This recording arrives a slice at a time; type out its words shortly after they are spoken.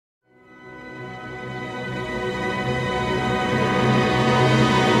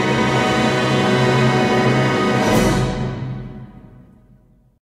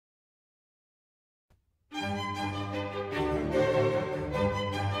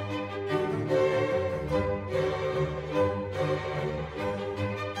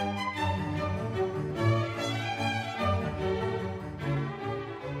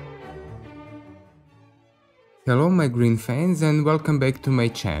Hello my green fans and welcome back to my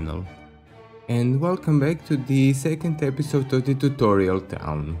channel. And welcome back to the second episode of the tutorial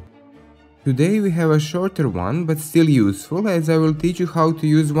town. Today we have a shorter one but still useful, as I will teach you how to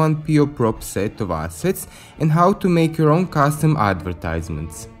use one PO prop set of assets and how to make your own custom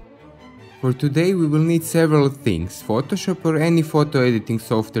advertisements. For today we will need several things: Photoshop or any photo editing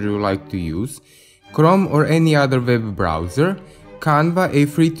software you like to use, Chrome or any other web browser, Canva, a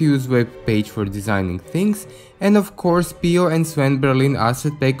free-to-use web page for designing things, and of course PO and SvenBerlin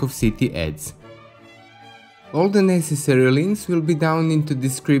asset pack of city ads. All the necessary links will be down in the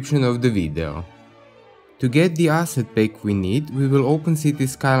description of the video. To get the asset pack we need, we will open City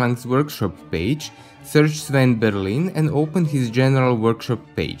Skylines workshop page, search SvenBerlin and open his general workshop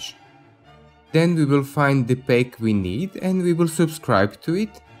page. Then we will find the pack we need and we will subscribe to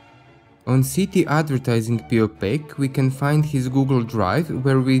it. On City Advertising PO pack we can find his Google Drive,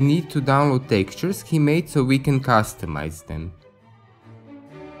 where we need to download textures he made so we can customize them.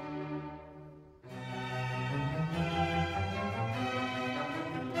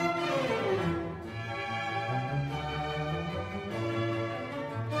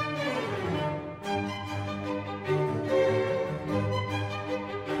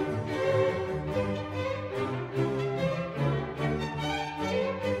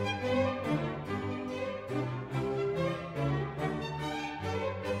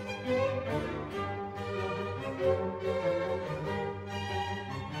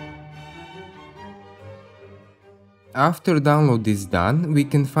 After download is done, we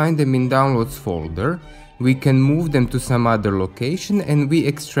can find them in downloads folder, we can move them to some other location and we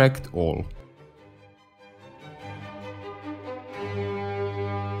extract all.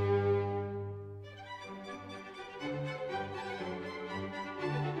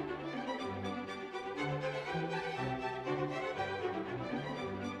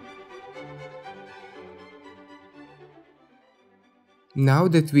 Now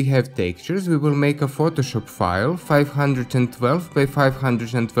that we have textures, we will make a Photoshop file 512 by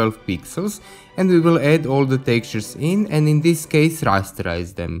 512 pixels and we will add all the textures in, and in this case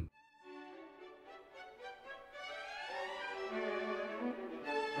rasterize them.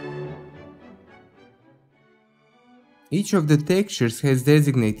 Each of the textures has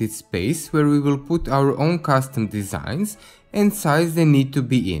designated space where we will put our own custom designs and size they need to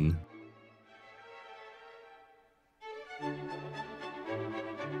be in.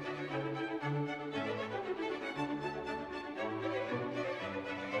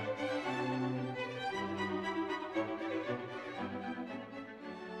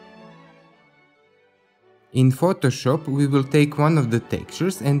 In Photoshop we will take one of the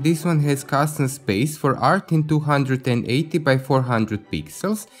textures, and this one has custom space for art in 280 by 400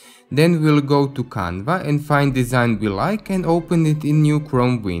 pixels. Then we'll go to Canva and find design we like and open it in new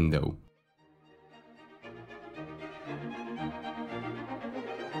Chrome window.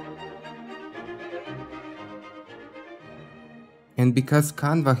 And because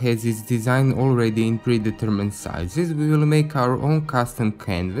Canva has its design already in predetermined sizes, we will make our own custom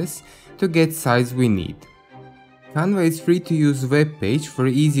canvas to get size we need. Canva is free to use web page for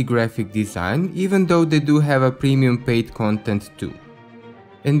easy graphic design, even though they do have a premium paid content too.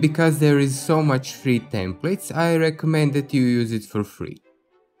 And because there is so much free templates, I recommend that you use it for free.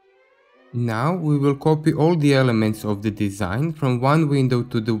 Now we will copy all the elements of the design from one window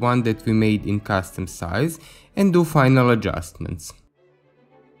to the one that we made in custom size and do final adjustments.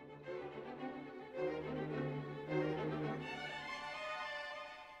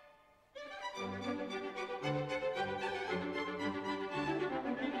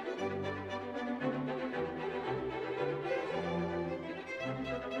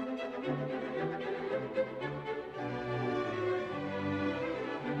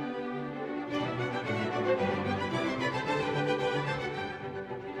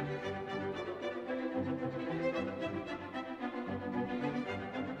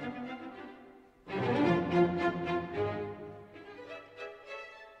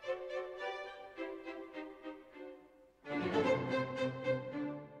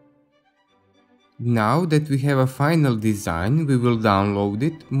 Now that we have a final design, we will download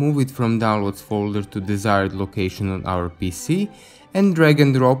it, move it from downloads folder to desired location on our PC and drag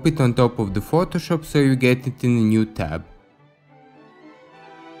and drop it on top of the Photoshop so you get it in a new tab.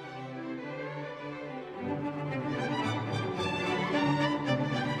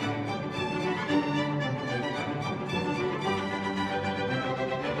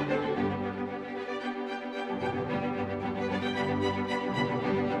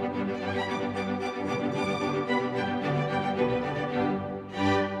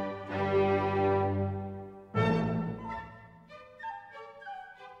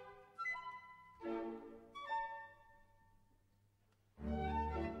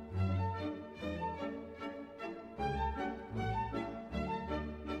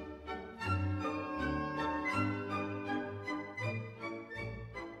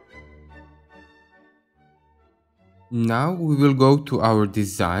 Now we will go to our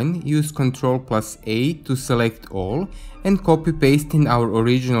design, use Ctrl+A to select all and copy paste in our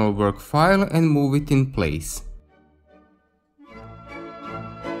original work file and move it in place.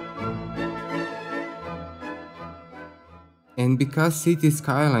 And because city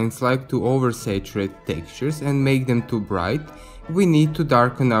skylines like to oversaturate textures and make them too bright, we need to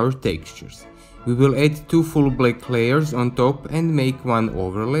darken our textures. We will add 2 full black layers on top and make one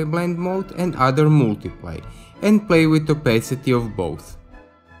overlay blend mode and other multiply, and play with opacity of both.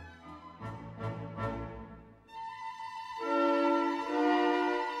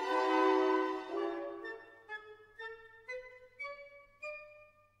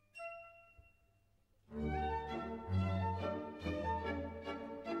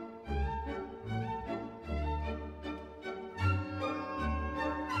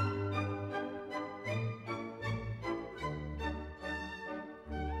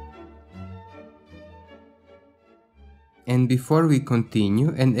 And before we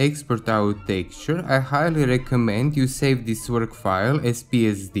continue and export our texture, I highly recommend you save this work file as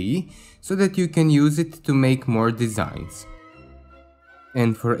PSD so that you can use it to make more designs.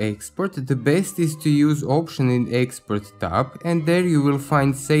 And for export, the best is to use option in export tab, and there you will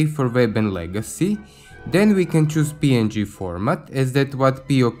find save for web and legacy. Then we can choose PNG format as that what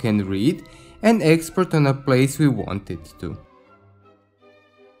PO can read and export on a place we want it to.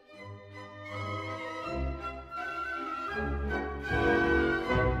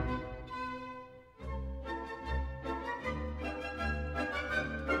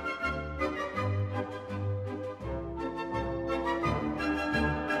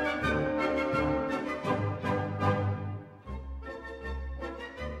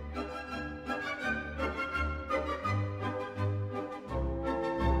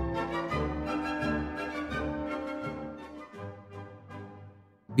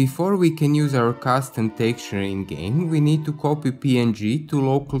 Before we can use our custom texture in-game, we need to copy PNG to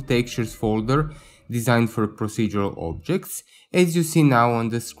local textures folder designed for procedural objects, as you see now on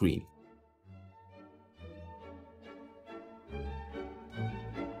the screen.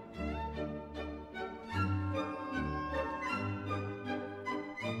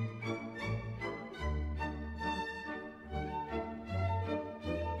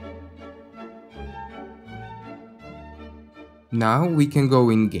 Now we can go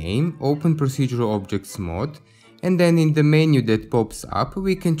in game, open procedural objects mode, and then in the menu that pops up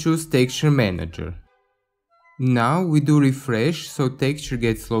we can choose texture manager. Now we do refresh so texture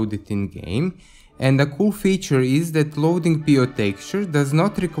gets loaded in game, and a cool feature is that loading PO texture does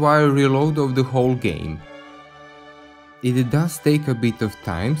not require reload of the whole game. It does take a bit of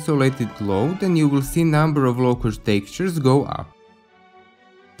time, so let it load and you will see number of local textures go up.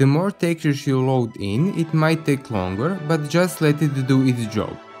 The more textures you load in, it might take longer, but just let it do its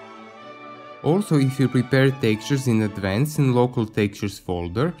job. Also, if you prepare textures in advance in local textures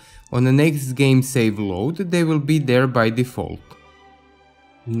folder, on the next game save load, they will be there by default.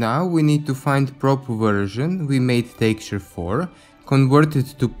 Now we need to find prop version we made texture for, convert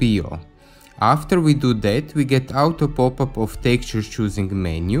it to PO. After we do that, we get auto pop-up of texture choosing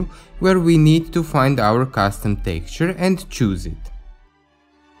menu, where we need to find our custom texture and choose it.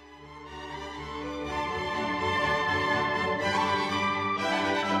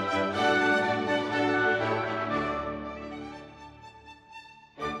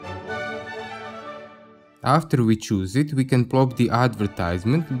 After we choose it, we can plop the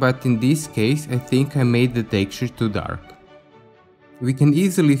advertisement, but in this case I think I made the texture too dark. We can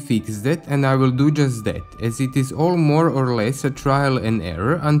easily fix that, and I will do just that, as it is all more or less a trial and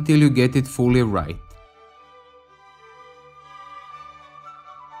error until you get it fully right.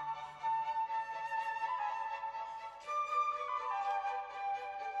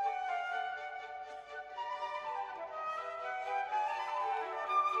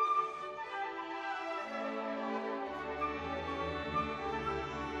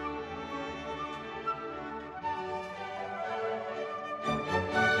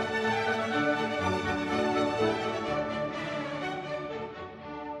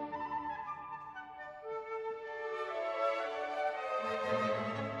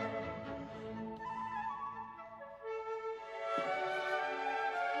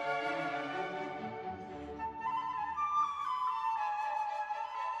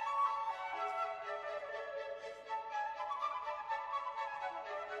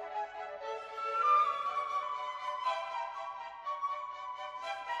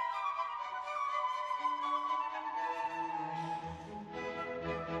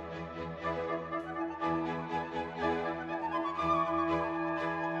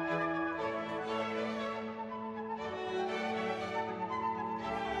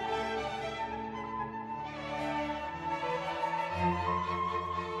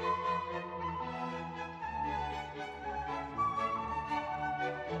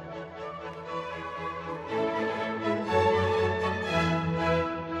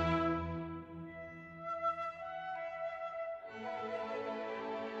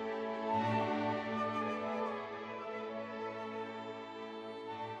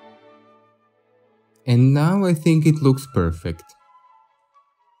 And now I think it looks perfect.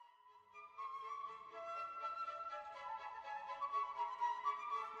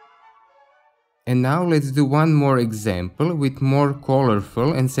 And now let's do one more example with more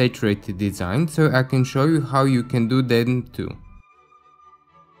colorful and saturated design, so I can show you how you can do them too.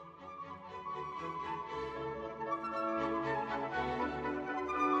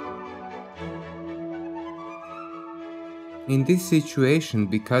 In this situation,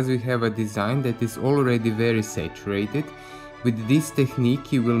 because we have a design that is already very saturated, with this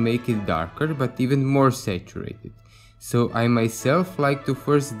technique you will make it darker but even more saturated. So I myself like to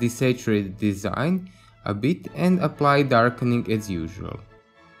first desaturate the design a bit and apply darkening as usual.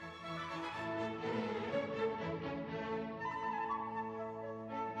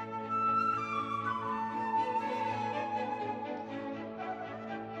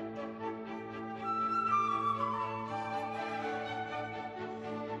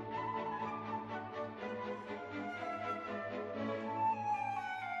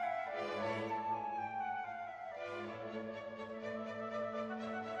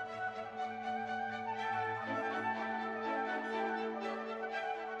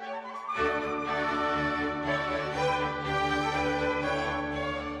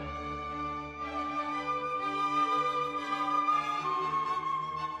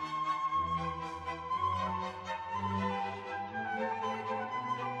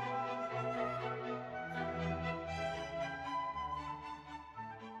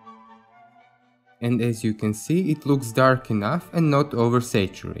 And as you can see, it looks dark enough and not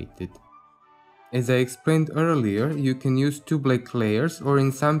oversaturated. As I explained earlier, you can use two black layers, or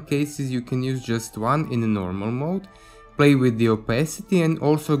in some cases you can use just one in a normal mode, play with the opacity and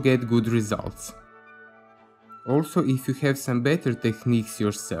also get good results. Also, if you have some better techniques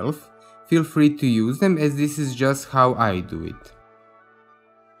yourself, feel free to use them, as this is just how I do it.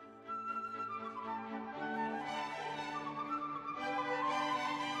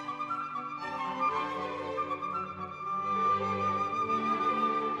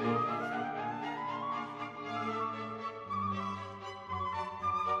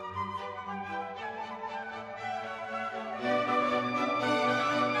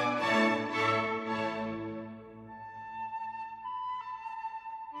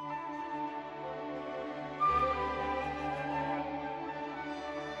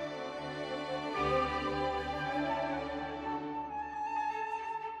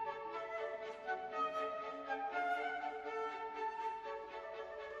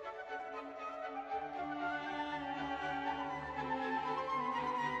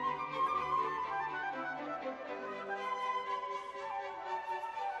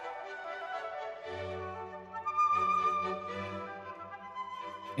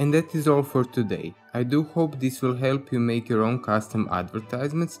 And that is all for today. I do hope this will help you make your own custom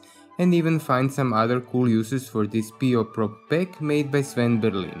advertisements and even find some other cool uses for this PO prop pack made by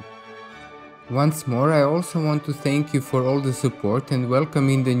SvenBerlin. Once more, I also want to thank you for all the support and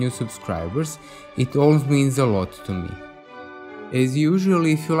welcoming the new subscribers. It all means a lot to me. As usual,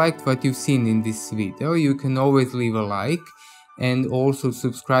 if you liked what you've seen in this video, you can always leave a like and also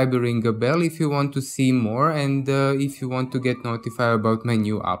subscribe or ring a bell if you want to see more and if you want to get notified about my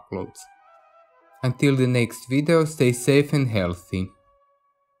new uploads. Until the next video, stay safe and healthy.